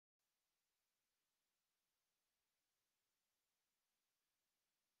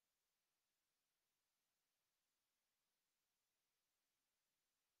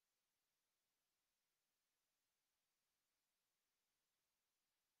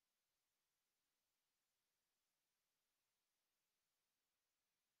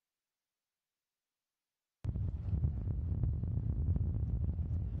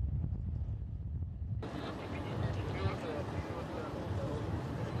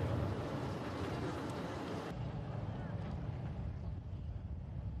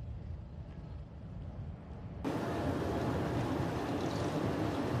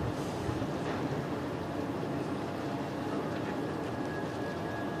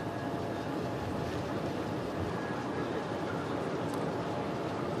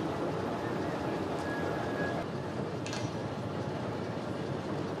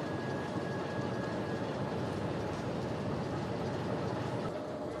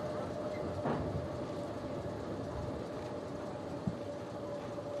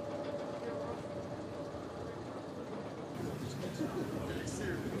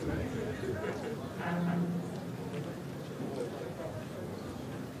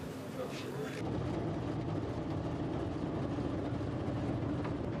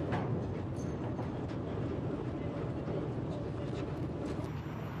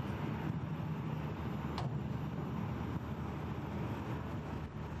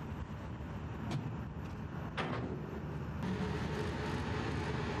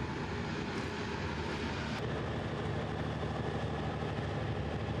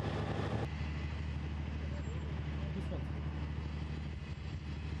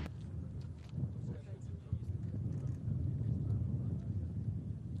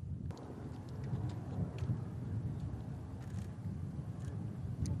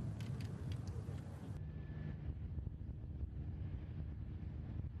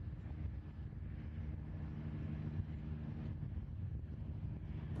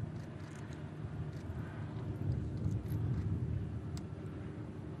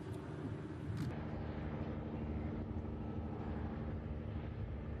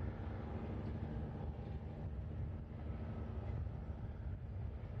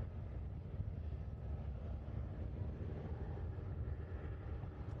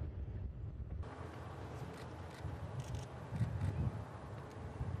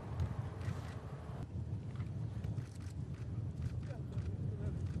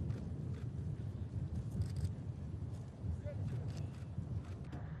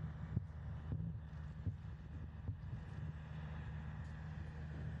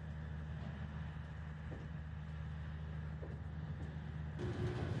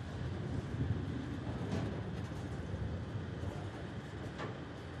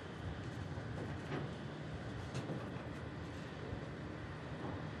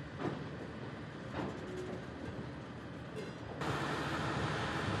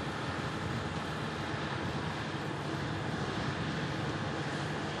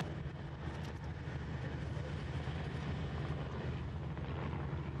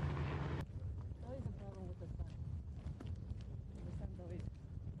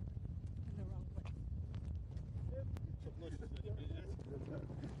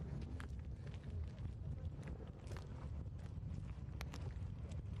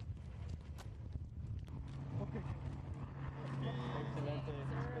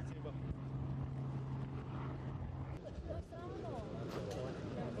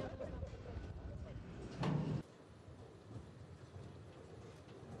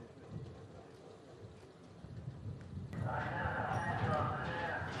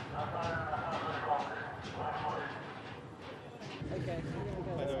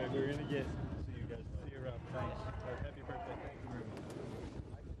By the way, we're gonna get see you guys. See you around. Thanks. Happy birthday. Thank you very much.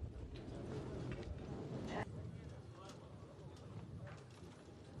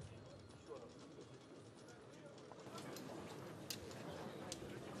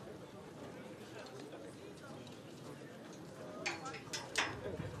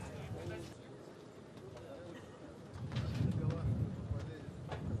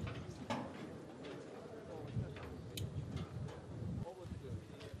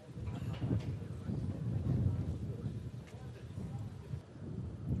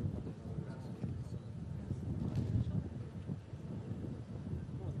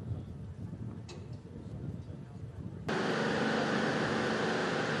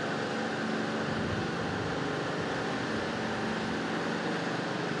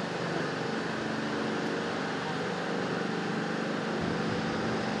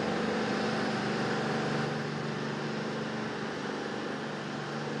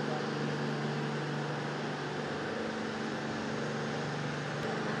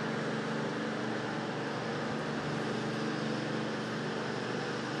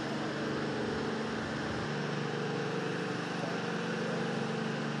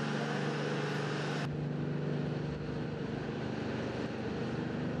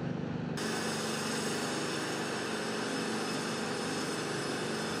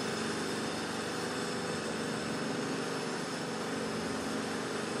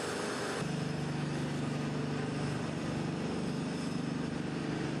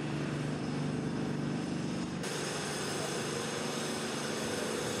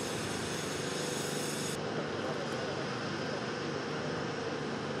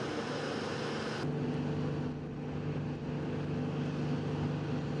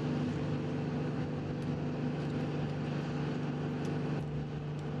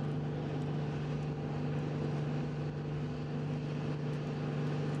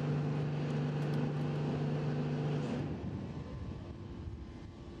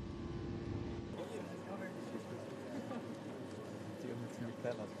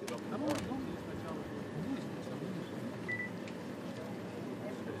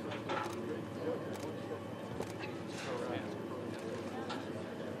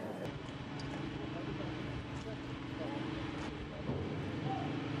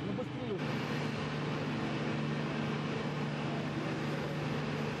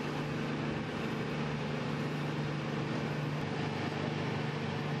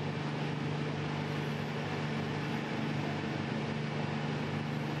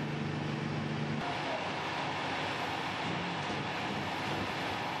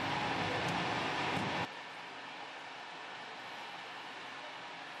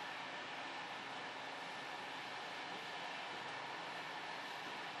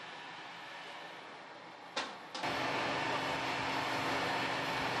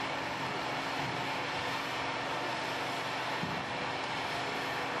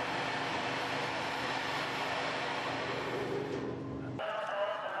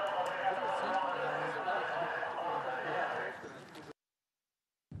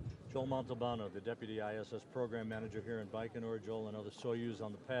 Joe Montalbano, the Deputy ISS Program Manager here in Baikonur. Joel, another Soyuz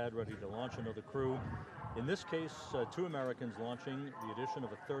on the pad, ready to launch another crew. In this case, 2 Americans launching, the addition of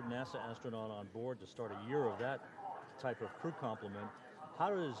a 3rd NASA astronaut on board to start a year of that type of crew complement.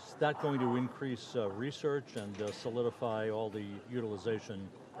 How is that going to increase research and solidify all the utilization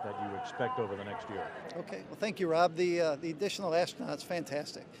that you expect over the next year? Okay, well thank you, Rob. The additional astronauts,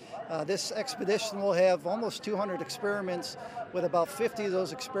 fantastic. This expedition will have almost 200 experiments, with about 50 of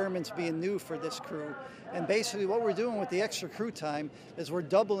those experiments being new for this crew. And basically what we're doing with the extra crew time is we're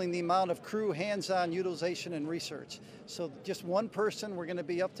doubling the amount of crew hands-on utilization and research. So just one person, we're going to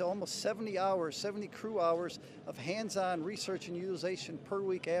be up to almost 70 hours, 70 crew hours of hands-on research and utilization per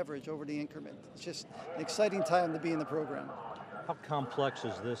week average over the increment. It's just an exciting time to be in the program. How complex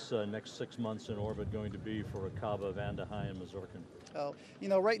is this next 6 months in orbit going to be for Acaba, Vande, and Misurkin? Oh, you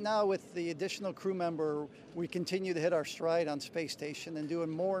know, right now with the additional crew member, we continue to hit our stride on space station and doing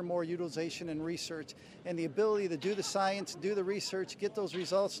more and more utilization and research, and the ability to do the science, do the research, get those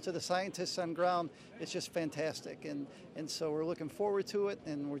results to the scientists on ground. It's just fantastic, and so we're looking forward to it,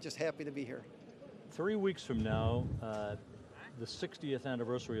 and we're just happy to be here. 3 weeks from now, the 60th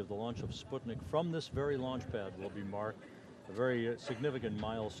anniversary of the launch of Sputnik from this very launch pad will be marked. A very significant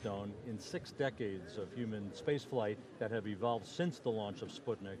milestone in 6 decades of human spaceflight that have evolved since the launch of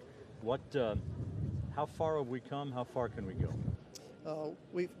Sputnik. How far have we come? How far can we go?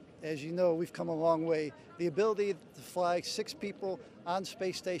 As you know, we've come a long way. The ability to fly 6 people on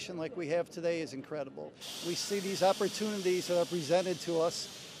space station like we have today is incredible. We see these opportunities that are presented to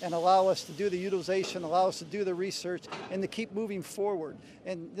us and allow us to do the utilization, allow us to do the research, and to keep moving forward.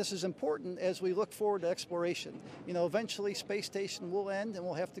 And this is important as we look forward to exploration. You know, eventually space station will end and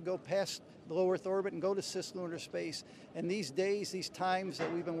we'll have to go past the low Earth orbit and go to cislunar space. And these days, these times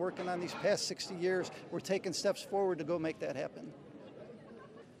that we've been working on these past 60 years, we're taking steps forward to go make that happen.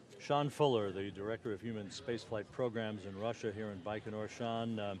 Sean Fuller, the Director of Human Spaceflight Programs in Russia here in Baikonur.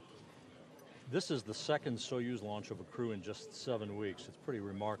 Sean, this is the 2nd Soyuz launch of a crew in just 7 weeks. It's pretty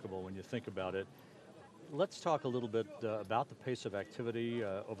remarkable when you think about it. Let's talk a little bit about the pace of activity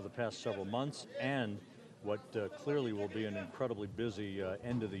over the past several months and what clearly will be an incredibly busy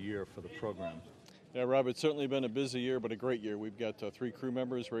end of the year for the program. Yeah, Rob, it's certainly been a busy year, but a great year. We've got 3 crew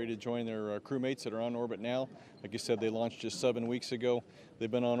members ready to join their crewmates that are on orbit now. Like you said, they launched just 7 weeks ago. They've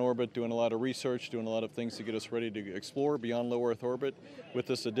been on orbit doing a lot of research, doing a lot of things to get us ready to explore beyond low Earth orbit. With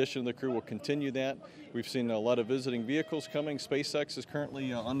this addition, the crew will continue that. We've seen a lot of visiting vehicles coming. SpaceX is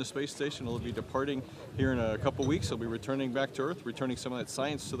currently on the space station. It'll be departing here in a couple weeks. They'll be returning back to Earth, returning some of that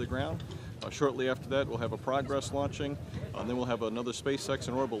science to the ground. Shortly after that, we'll have a Progress launching. Then we'll have another SpaceX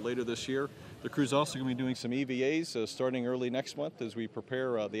in orbit later this year. The crew's also going to be doing some EVAs starting early next month as we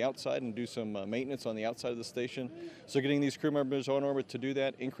prepare the outside and do some maintenance on the outside of the station. So getting these crew members on orbit to do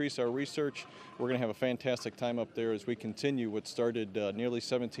that, increase our research. We're going to have a fantastic time up there as we continue what started nearly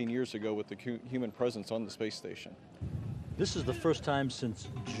 17 years ago with the human presence on the space station. This is the first time since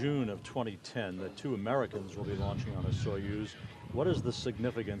June of 2010 that 2 Americans will be launching on a Soyuz. What is the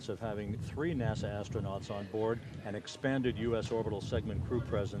significance of having 3 NASA astronauts on board and expanded U.S. orbital segment crew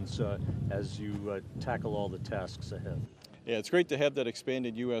presence as you tackle all the tasks ahead? Yeah, it's great to have that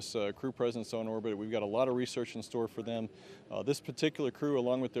expanded U.S. Crew presence on orbit. We've got a lot of research in store for them. This particular crew,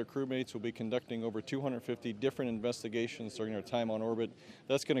 along with their crewmates, will be conducting over 250 different investigations during their time on orbit.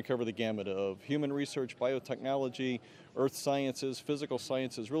 That's going to cover the gamut of human research, biotechnology, earth sciences, physical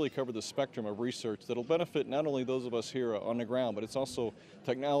sciences, really cover the spectrum of research that'll benefit not only those of us here on the ground, but it's also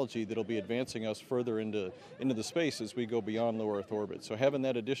technology that'll be advancing us further into the space as we go beyond low Earth orbit. So having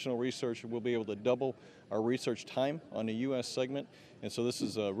that additional research, we'll be able to double our research time on the U.S. segment. And so this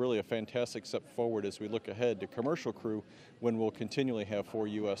is really a fantastic step forward as we look ahead to commercial crew when we'll continually have 4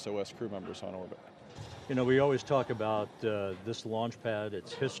 USOS crew members on orbit. You know, we always talk about this launch pad,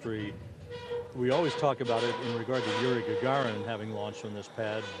 its history. We always talk about it in regard to Yuri Gagarin having launched on this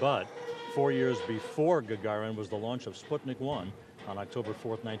pad, but 4 years before Gagarin was the launch of Sputnik 1 on October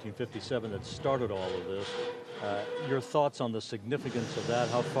 4th, 1957 that started all of this. Your thoughts on the significance of that,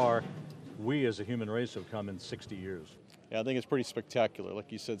 how far we as a human race have come in 60 years? Yeah, I think it's pretty spectacular.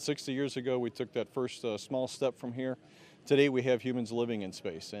 Like you said, 60 years ago we took that first small step from here. Today we have humans living in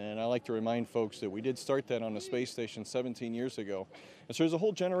space, and I like to remind folks that we did start that on the space station 17 years ago. And so there's a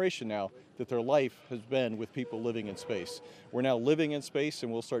whole generation now that their life has been with people living in space. We're now living in space,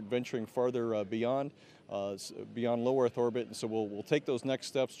 and we'll start venturing farther beyond low Earth orbit. And so we'll take those next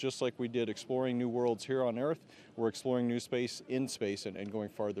steps just like we did exploring new worlds here on Earth. We're exploring new space in space and going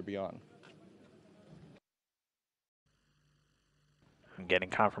farther beyond. I'm getting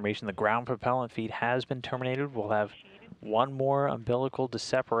confirmation the ground propellant feed has been terminated. We'll have One more umbilical to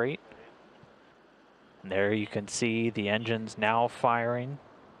separate. And there you can see the engines now firing.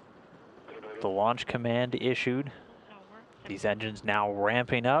 The launch command issued. These engines now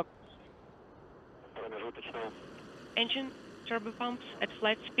ramping up. Engine turbo pumps at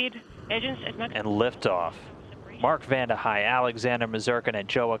flight speed. Engines at max. And liftoff. Mark Vande, Alexander Misurkin, and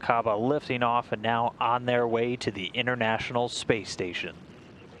Joe Acaba lifting off and now on their way to the International Space Station.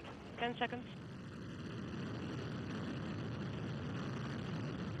 10 seconds.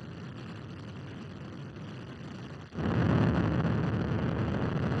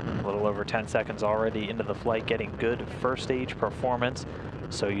 A little over 10 seconds already into the flight, getting good first stage performance.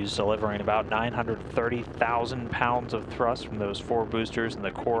 Soyuz delivering about 930,000 pounds of thrust from those 4 boosters and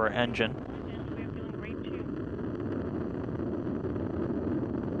the core engine.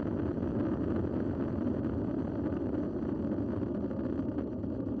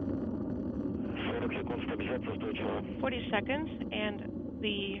 We're 40 seconds and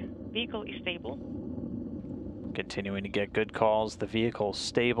the vehicle is stable. Continuing to get good calls. The vehicle's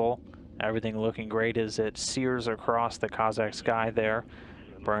stable. Everything looking great as it sears across the Kazakh sky there,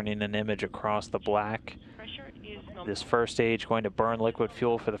 burning an image across the black. This first stage going to burn liquid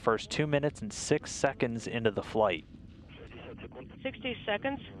fuel for the first 2 minutes and 6 seconds into the flight. 60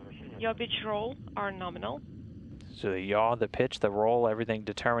 seconds. Your pitch roll are nominal. So the yaw, the pitch, the roll, everything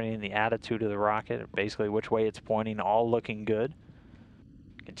determining the attitude of the rocket, basically which way it's pointing, all looking good.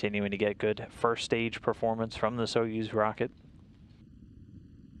 Continuing to get good first stage performance from the Soyuz rocket.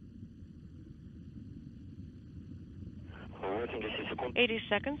 $80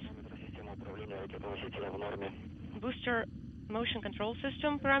 seconds. Booster motion control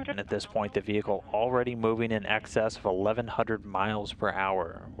system parameter. And at this point, the vehicle already moving in excess of 1,100 miles per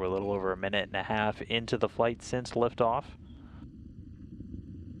hour. We're a little over a minute and a half into the flight since liftoff.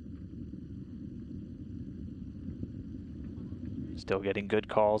 Still getting good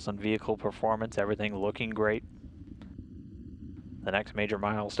calls on vehicle performance, everything looking great. The next major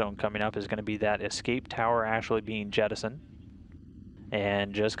milestone coming up is going to be that escape tower actually being jettisoned.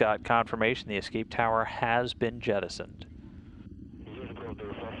 And just got confirmation the escape tower has been jettisoned.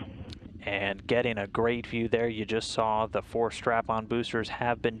 And getting a great view there, you just saw the 4 strap-on boosters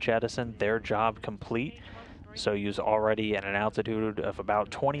have been jettisoned, their job complete. Soyuz already at an altitude of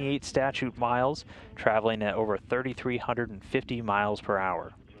about 28 statute miles, traveling at over 3,350 miles per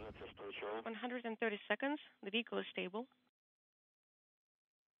hour. 130 seconds, the vehicle is stable.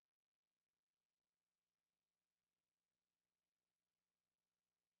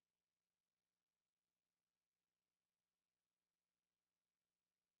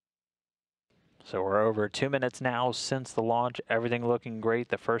 So we're over 2 minutes now since the launch. Everything looking great.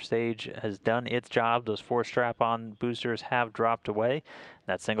 The first stage has done its job. Those 4 strap-on boosters have dropped away.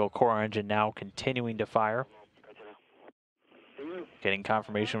 That single core engine now continuing to fire. Getting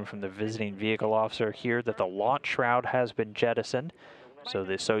confirmation from the visiting vehicle officer here that the launch shroud has been jettisoned. So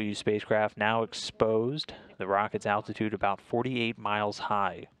the Soyuz spacecraft now exposed. The rocket's altitude about 48 miles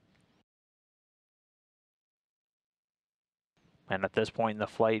high. And at this point in the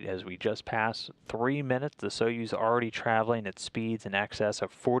flight, as we just passed 3 minutes, the Soyuz already traveling at speeds in excess of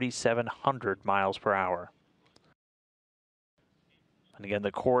 4,700 miles per hour. And again,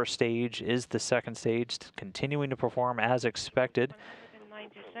 the core stage is the second stage, continuing to perform as expected.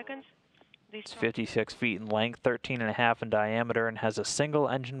 90 seconds. It's 56 feet in length, 13.5 in diameter, and has a single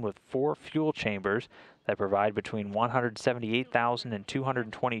engine with 4 fuel chambers that provide between 178,000 and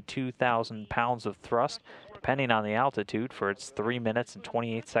 222,000 pounds of thrust, depending on the altitude, for its 3 minutes and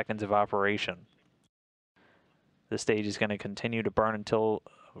 28 seconds of operation. This stage is going to continue to burn until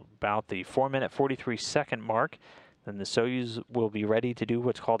about the 4-minute, 43-second mark. Then the Soyuz will be ready to do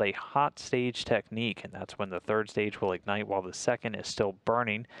what's called a hot stage technique, and that's when the third stage will ignite while the second is still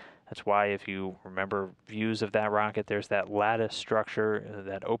burning. That's why, if you remember views of that rocket, there's that lattice structure,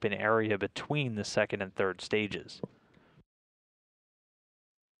 that open area between the second and third stages.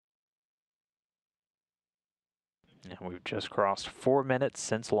 And we've just crossed 4 minutes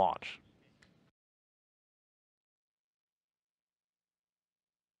since launch.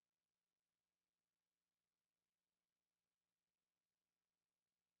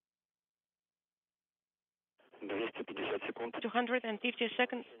 Seconds. 250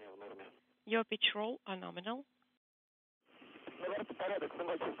 seconds. Your pitch roll are nominal.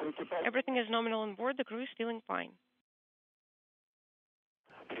 Everything is nominal on board. The crew is feeling fine.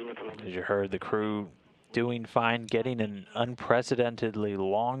 As you heard, the crew doing fine, getting an unprecedentedly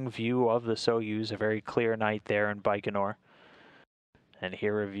long view of the Soyuz. A very clear night there in Baikonur. And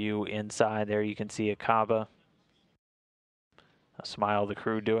here a view inside. There you can see Acaba. A smile, the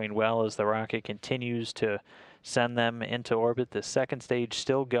crew doing well as the rocket continues to send them into orbit. The second stage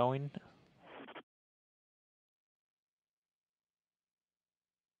still going.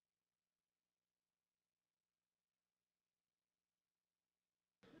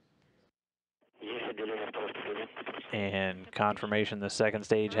 And confirmation the second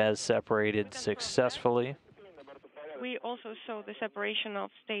stage has separated successfully. We also saw the separation of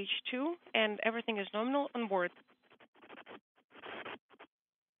stage 2, and everything is nominal on board.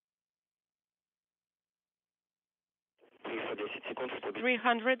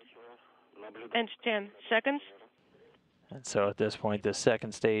 310 seconds. And so at this point, the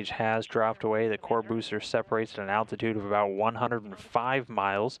second stage has dropped away. The core booster separates at an altitude of about 105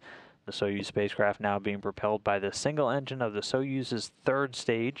 miles. The Soyuz spacecraft now being propelled by the single engine of the Soyuz's third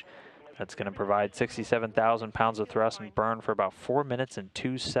stage. That's going to provide 67,000 pounds of thrust and burn for about 4 minutes and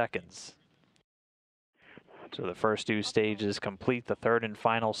 2 seconds. So the first two stages complete. The third and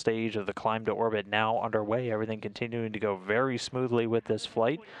final stage of the climb to orbit now underway. Everything continuing to go very smoothly with this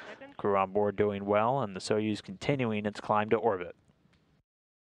flight. Crew on board doing well, and the Soyuz continuing its climb to orbit.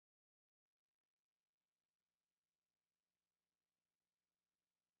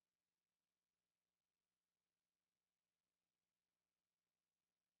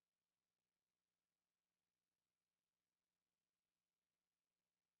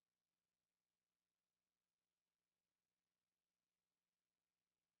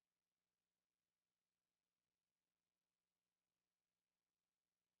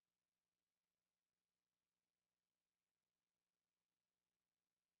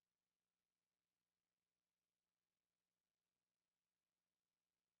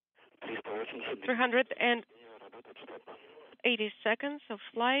 – 380 seconds of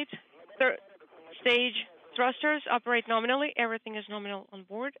flight. Third stage thrusters operate nominally. Everything is nominal on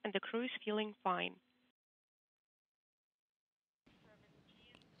board, and the crew is feeling fine.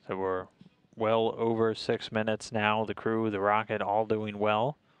 So we're well over 6 minutes now. The crew, the rocket, all doing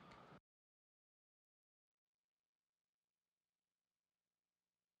well. –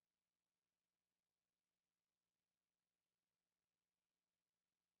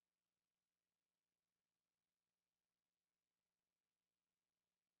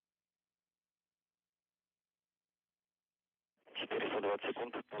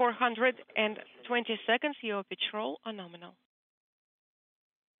 420 seconds. Your pitch roll on nominal.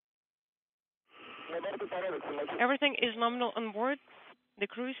 Everything is nominal on board. The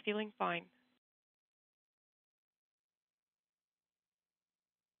crew is feeling fine.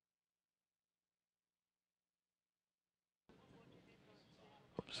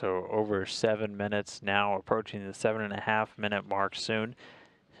 So over 7 minutes now, approaching the 7.5 minute mark soon.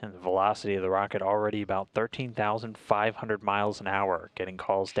 And the velocity of the rocket already about 13,500 miles an hour. Getting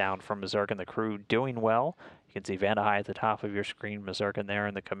calls down from Misurkin, the crew doing well. You can see Vande at the top of your screen, Misurkin there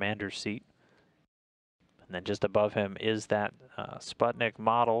in the commander's seat. And then just above him is that Sputnik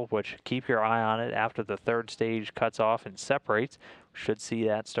model, which keep your eye on it after the third stage cuts off and separates. We should see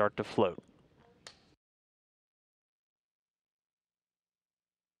that start to float.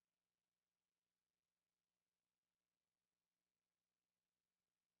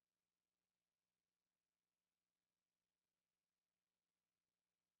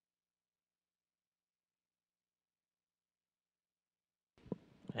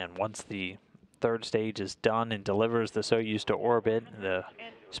 And once the third stage is done and delivers the Soyuz to orbit, the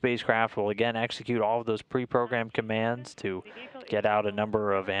spacecraft will again execute all of those pre-programmed commands to get out a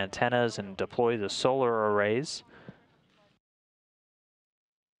number of antennas and deploy the solar arrays.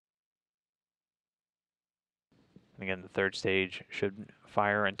 And again, the third stage should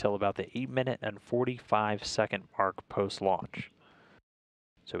fire until about the 8-minute and 45-second mark post-launch.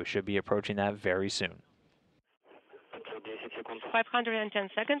 So we should be approaching that very soon. 510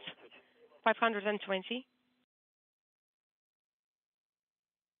 seconds. 520.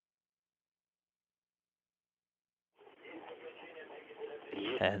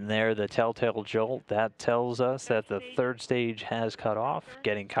 And there, the telltale jolt, that tells us that the third stage has cut off,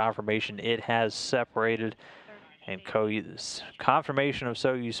 getting confirmation it has separated. And confirmation of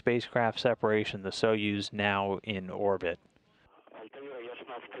Soyuz spacecraft separation, the Soyuz now in orbit.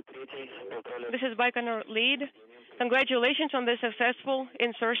 This is Baikonur lead. Congratulations on the successful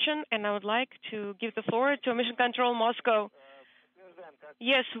insertion, and I would like to give the floor to Mission Control Moscow.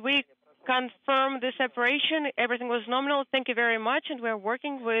 Yes, we confirm the separation. Everything was nominal. Thank you very much, and we're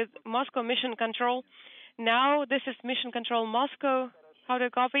working with Moscow Mission Control. Now, this is Mission Control Moscow. How do you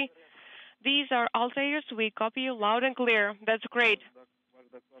copy? These are Altairs. We copy you loud and clear. That's great.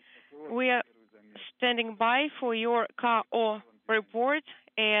 We are standing by for your KO report,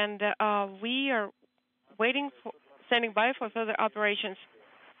 and we are standing by for further operations.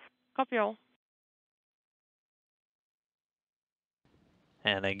 Copy all.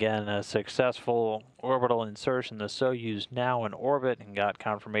 And again, a successful orbital insertion. The Soyuz now in orbit and got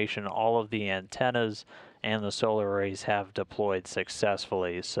confirmation all of the antennas and the solar arrays have deployed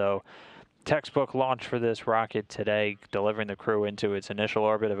successfully. So textbook launch for this rocket today, delivering the crew into its initial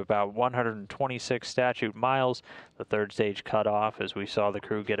orbit of about 126 statute miles. The third stage cut off as we saw the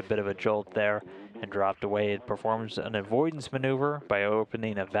crew get a bit of a jolt there and dropped away. It performs an avoidance maneuver by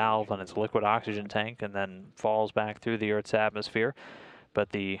opening a valve on its liquid oxygen tank and then falls back through the Earth's atmosphere.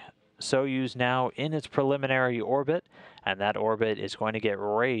 But the Soyuz now in its preliminary orbit, and that orbit is going to get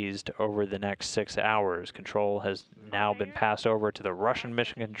raised over the next 6 hours. Control has now been passed over to the Russian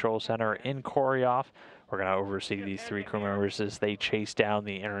Mission Control Center in Koryov. We're going to oversee these 3 crew members as they chase down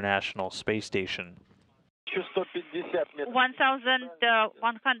the International Space Station.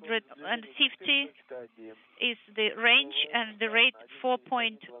 1,150 is the range, and the rate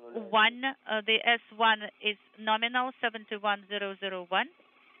 4.1. The S1 is nominal, 71001.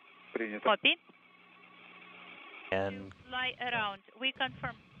 Copy. And Fly around. We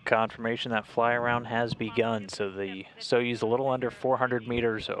confirm. Confirmation that fly around has begun. So the Soyuz a little under 400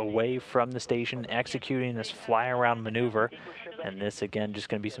 meters away from the station, executing this fly around maneuver. And this again just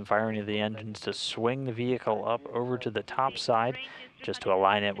going to be some firing of the engines to swing the vehicle up over to the top side, just to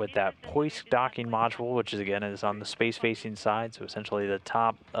align it with that Poisk docking module, which is again is on the space facing side, so essentially the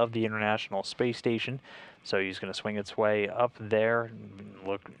top of the International Space Station. Soyuz going to swing its way up there,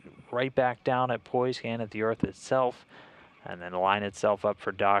 look right back down at Poisk and at the Earth itself, and then line itself up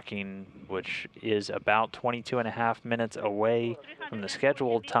for docking, which is about 22.5 minutes away from the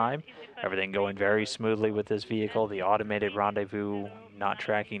scheduled time. Everything going very smoothly with this vehicle. The automated rendezvous not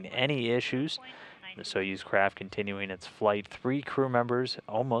tracking any issues. The Soyuz craft continuing its flight. 3 crew members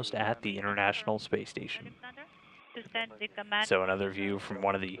almost at the International Space Station. So another view from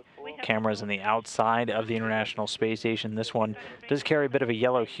one of the cameras on the outside of the International Space Station. This one does carry a bit of a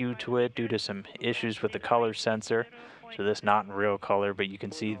yellow hue to it due to some issues with the color sensor. So this not in real color, but you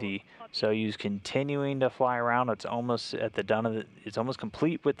can see the Soyuz continuing to fly around. It's almost at the done of it. It's almost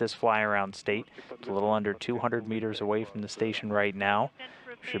complete with this fly around state. It's a little under 200 meters away from the station right now.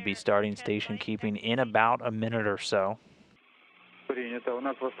 Should be starting station keeping in about a minute or so.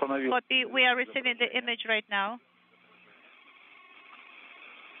 Copy. We are receiving the image right now.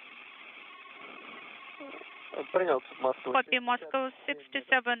 Copy. Moscow,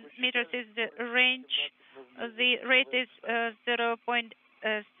 67 meters is the range. The rate is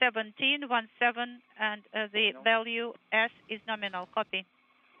 0.1717, and the value S is nominal. Copy.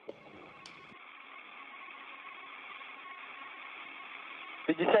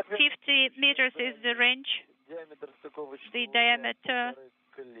 $50 meters is the range. The diameter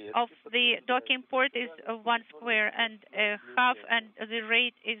of the docking port is 1 square and a half, and the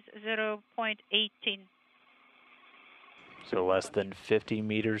rate is 0.18. So less than 50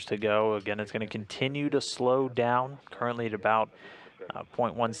 meters to go. Again, it's going to continue to slow down, currently at about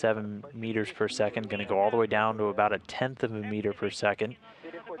 0.17 meters per second, going to go all the way down to about 1/10 of a meter per second.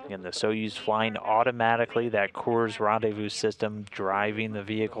 Again, the Soyuz flying automatically, that Kurs rendezvous system driving the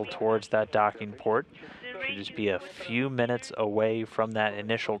vehicle towards that docking port. Should just be a few minutes away from that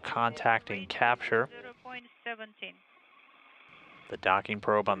initial contact and capture. 0.17. The docking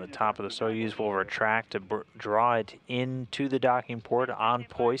probe on the top of the Soyuz will retract to draw it into the docking port on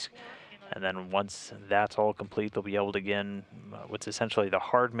Poisk. And then once that's all complete, they'll be able to begin what's essentially the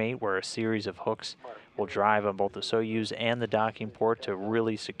hard mate, where a series of hooks will drive on both the Soyuz and the docking port to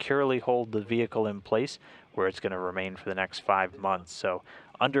really securely hold the vehicle in place, where it's going to remain for the next 5 months. So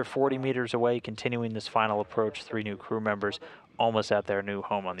under 40 meters away, continuing this final approach, 3 new crew members almost at their new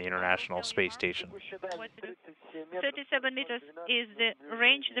home on the International Space Station. 37 meters is the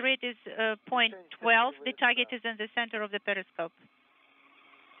range. The rate is 0.12. The target is in the center of the periscope.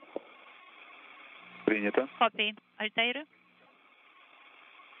 Copy. Altair.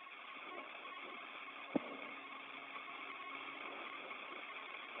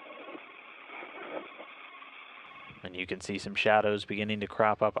 And you can see some shadows beginning to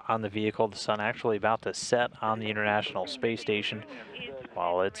crop up on the vehicle. The sun actually about to set on the International Space Station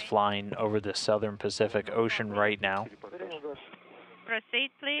while it's flying over the southern Pacific Ocean right now.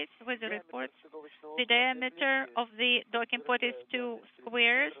 Proceed, please, with the report. The diameter of the docking port is 2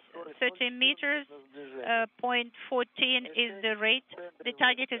 squares, 30 meters, 0.14 is the rate. The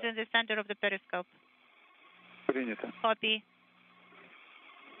target is in the center of the periscope. Copy.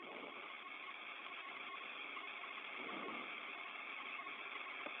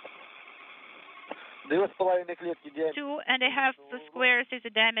 Two and a half squares is the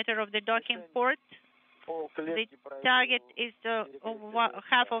diameter of the docking port. The target is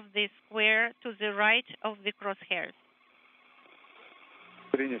half of the square to the right of the crosshairs.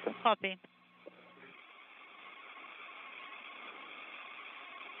 Copy.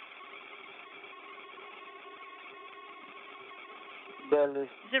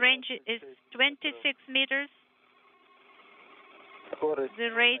 The range is 26 meters. The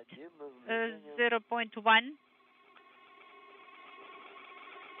rate 0.1.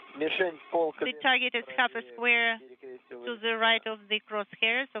 The target is half a square to the right of the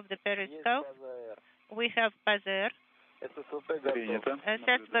crosshairs of the periscope. We have Pazer.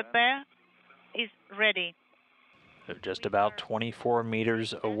 SVP is ready. They're just about 24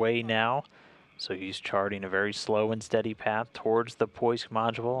 meters away now, so he's charting a very slow and steady path towards the Poisk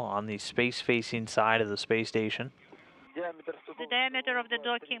module on the space-facing side of the space station. The diameter of the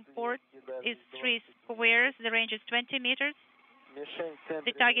docking port is 3 squares. The range is 20 meters.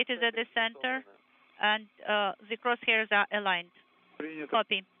 The target is at the center, and the crosshairs are aligned.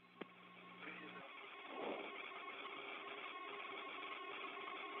 Copy.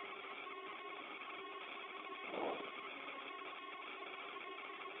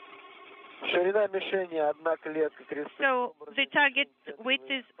 So the target width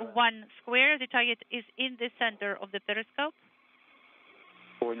is 1 square. The target is in the center of the periscope.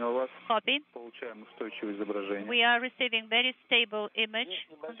 Copy. We are receiving very stable image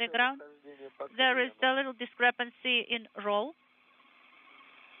on the ground. There is a little discrepancy in roll.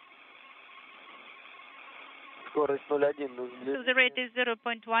 So the rate is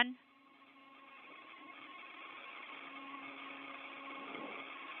 0.1.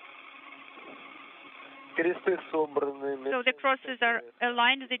 So the crosses are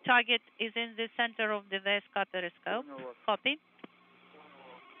aligned. The target is in the center of the VSK periscope. Copy.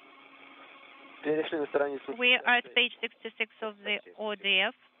 We are at page 66 of the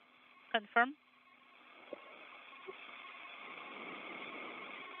ODF. Confirm.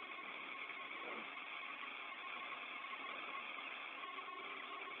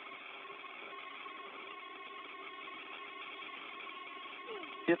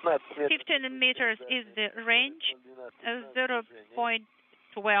 $15 meters is the range.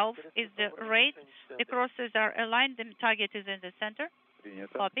 0.12 is the rate. The crosses are aligned. The target is in the center.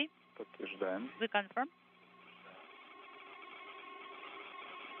 Copy. We confirm.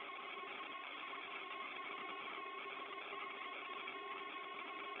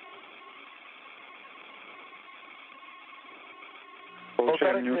 So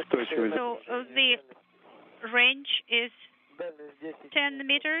the range is 10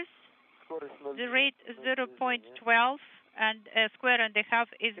 meters. The rate is 0.12, and a square and a half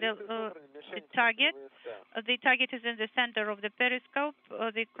is the target. The target is in the center of the periscope.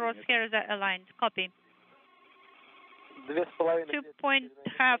 The crosshairs are aligned. Copy.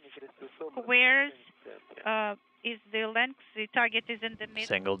 2.5 squares is the length. The target is in the middle.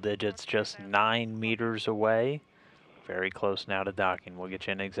 Single digits, just 9 meters away. Very close now to docking. We'll get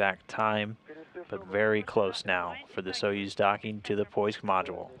you an exact time, but very close now for the Soyuz docking to the Poisk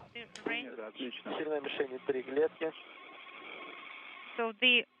module. So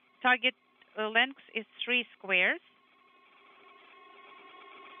the target length is 3 squares.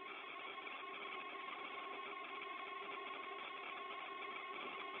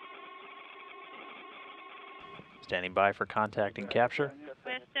 Standing by for contact and capture.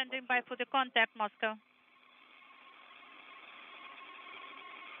 We're standing by for the contact, Moscow.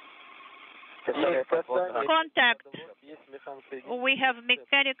 Contact. We have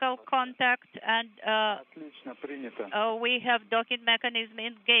mechanical contact, and we have docking mechanism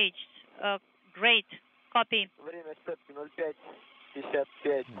engaged. Great. Copy.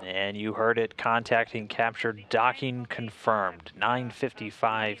 And you heard it, contact and capture, docking confirmed.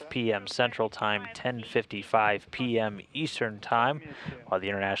 9:55 p.m. Central Time, 10:55 p.m. Eastern Time, while the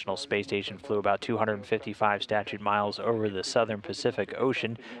International Space Station flew about 255 statute miles over the southern Pacific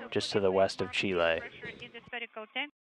Ocean, just to the west of Chile. In the spherical tank.